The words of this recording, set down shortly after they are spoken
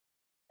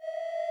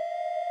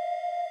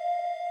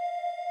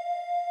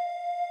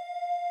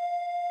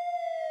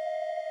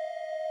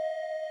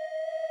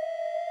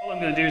All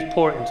I'm going to do is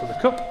pour it into the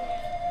cup.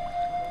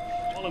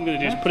 All I'm going to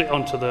do is put it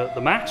onto the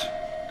mat.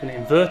 I'm going to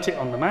invert it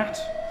on the mat.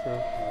 So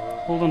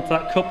hold on to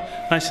that cup,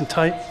 nice and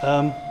tight.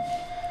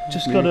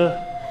 Just gotta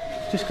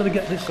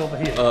get this over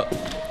here.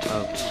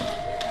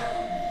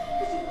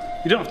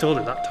 You don't have to hold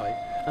it that tight.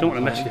 Don't want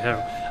to mess your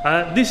hair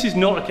up. This is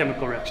not a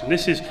chemical reaction.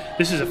 This is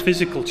a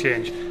physical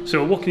change.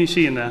 So what can you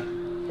see in there?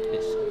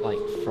 It's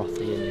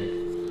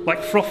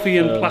like frothy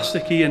and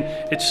plasticky, and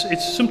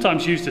it's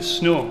sometimes used as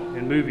snow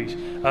in movies.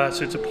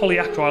 So it's a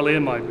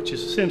polyacrylamide, which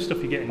is the same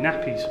stuff you get in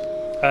nappies.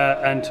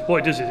 And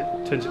what it does is it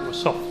turns into a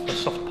soft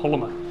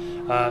polymer,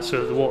 so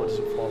that the water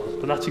doesn't fall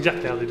out. But that's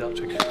exactly how they do that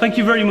trick. Thank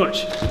you very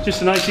much.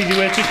 Just a nice easy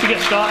way just to get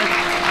started.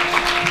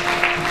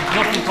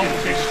 Nothing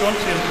complicated.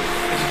 Strontium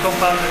is a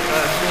compound that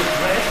glows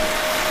red.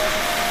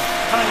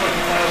 Kind of like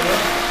a firework.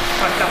 In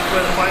fact, that's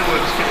where the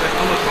fireworks get their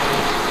colour from.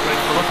 Red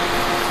colour.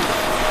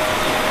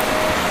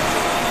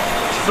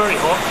 It's very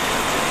hot.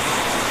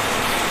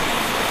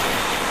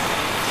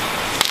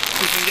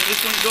 We can get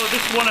this one go.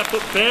 This one I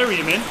put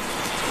barium in.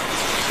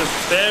 So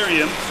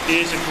barium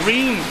is a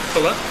green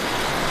colour,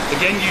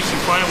 again used in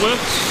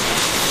fireworks.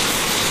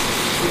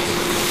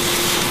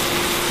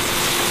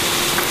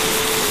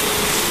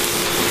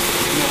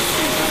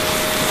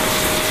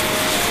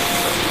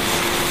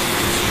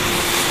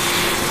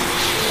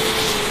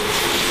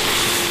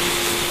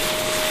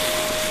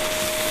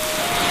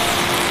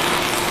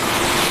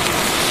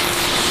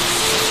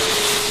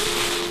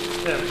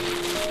 There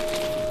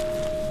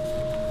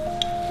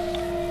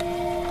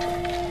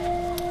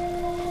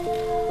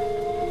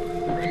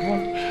we go.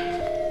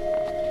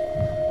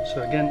 So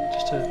again,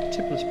 just a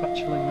tip of the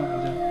spatula,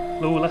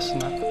 lower, less than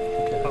that.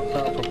 Okay.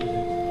 That'll probably do.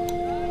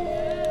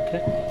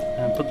 Okay,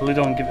 and put the lid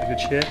on and give it a good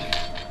shake.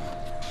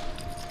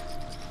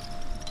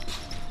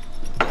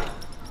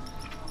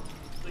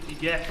 What you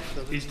get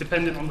is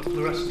dependent on the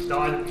fluorescent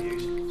dye that we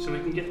use, so we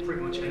can get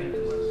pretty much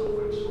anything. That's not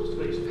where it's supposed to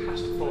be, so it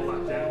has to fall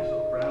back down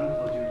sort of brown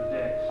during the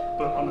day.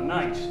 But on the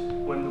night,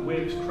 when the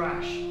waves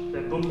crash,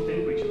 they're bumped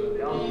into each other.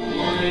 They are.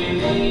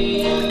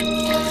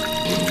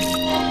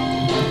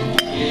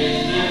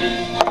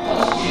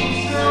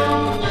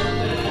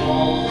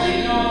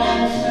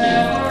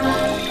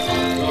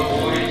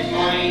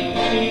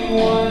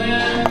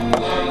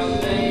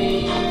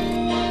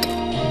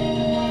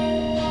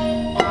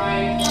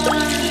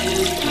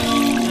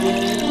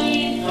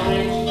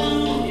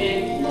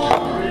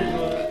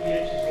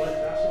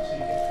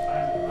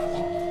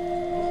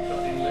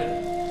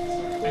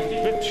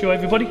 Show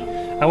everybody.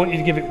 I want you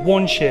to give it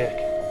one shake.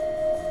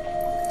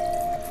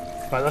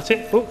 Right, that's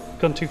it. Oh,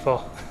 gone too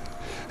far.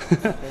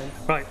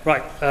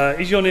 Right.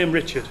 Is your name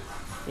Richard?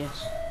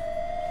 yes.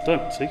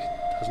 Don't see. It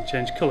hasn't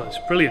changed colour. It's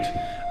brilliant.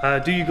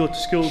 Do you go to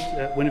school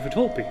at Winifred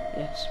Holtby?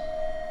 Yes.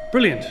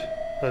 Brilliant.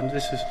 And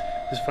this is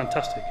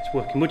fantastic. It's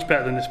working much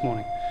better than this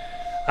morning.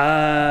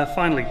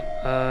 Finally,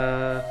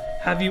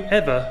 have you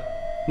ever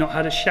not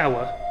had a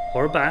shower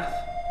or a bath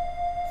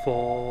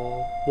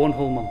for 1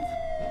 whole month?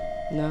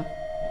 No.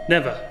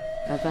 Never.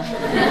 Never.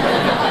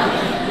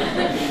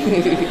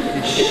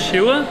 You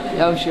sure?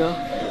 Yeah, I'm sure.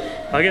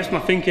 I guess my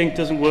thinking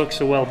doesn't work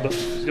so well, but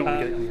you don't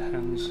want to get it on your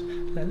hands.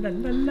 La la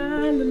la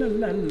la la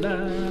la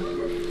la.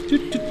 Do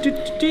do do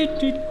do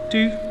do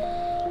do.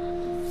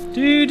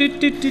 Do do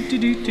do do do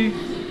do do.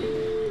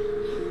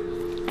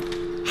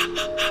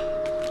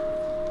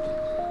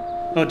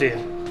 Oh dear.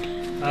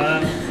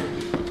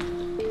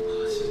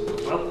 This isn't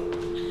going well.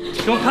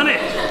 Don't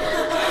panic.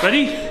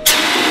 Ready?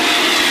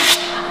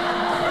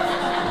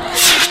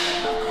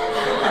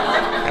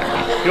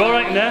 You all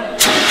right in there?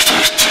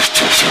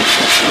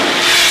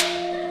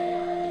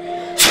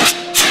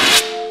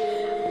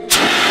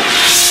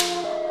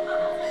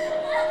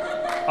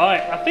 All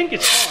right, I think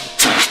it's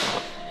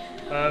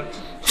on.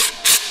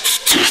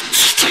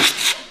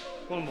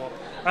 One more.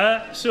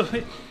 So,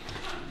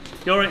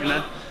 you're right in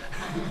there. A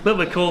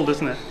little bit cold,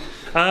 isn't it?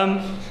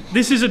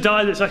 This is a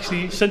dye that's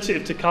actually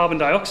sensitive to carbon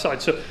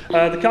dioxide. So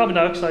the carbon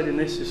dioxide in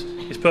this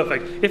is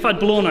perfect. If I'd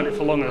blown on it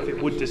for long enough,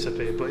 it would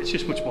disappear, but it's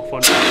just much more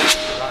fun.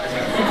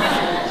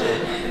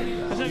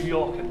 New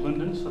York and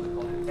London, so they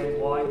call it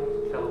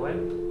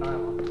NY-LON,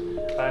 nylon.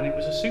 And it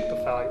was a super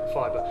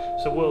fibre,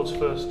 so world's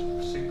first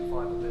super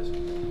fibre, this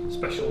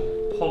special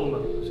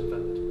polymer that was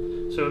invented.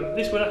 So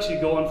this would actually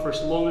go on for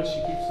as long as she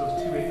keeps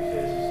those 2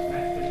 interfaces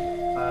connected,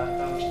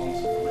 that much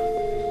longer than the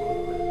liquid is one of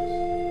the liquids.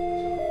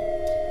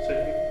 So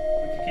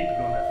we can keep it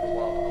going there for a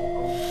while.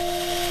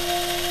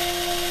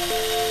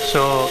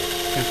 So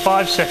in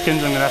 5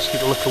 seconds I'm going to ask you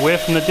to look away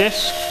from the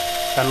disc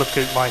and look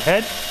at my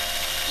head.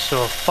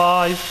 So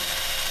 5,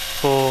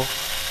 4,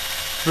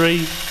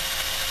 3,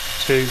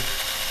 2,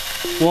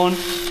 1,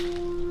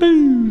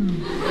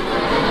 boom!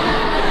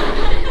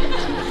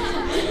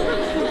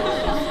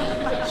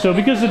 So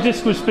because the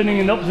disc was spinning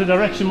in the opposite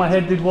direction, my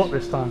head did what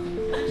this time?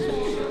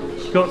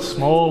 Got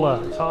smaller.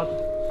 It's hard.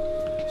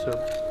 So,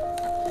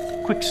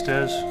 quick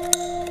stirs.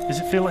 Does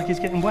it feel like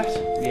it's getting wet?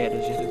 Yeah,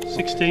 it does.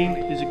 16,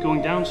 is it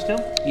going down still?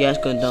 Yeah, it's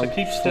going down. So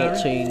keep stirring.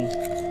 14,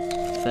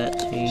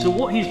 13. So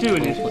what he's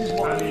doing is, this is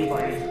what I mean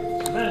by it.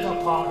 So there's our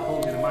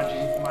particles in a magic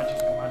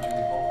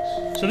imaginary box.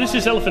 So this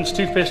is elephant's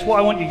toothpaste. What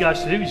I want you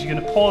guys to do is you're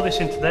going to pour this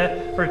into there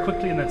very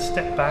quickly and then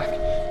step back.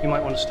 You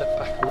might want to step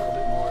back a little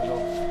bit more as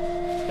well.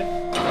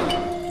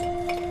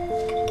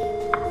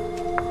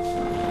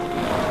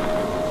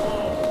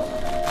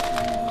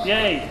 Okay.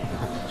 Yay!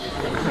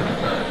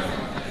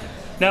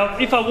 Now,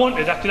 if I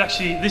wanted, I could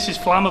actually, this is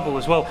flammable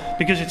as well,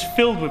 because it's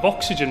filled with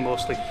oxygen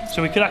mostly,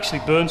 so we could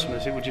actually burn some of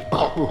this. It would just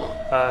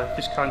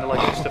kind of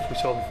like the stuff we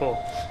saw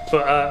before.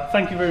 But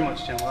thank you very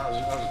much, gentlemen.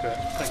 That was great.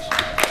 Thanks.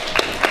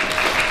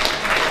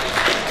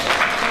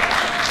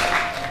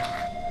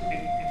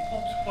 It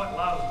pops quite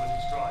loud when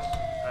it's dry,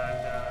 and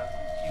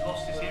he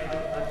lost his hearing.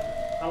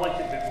 I liked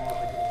it a bit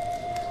more.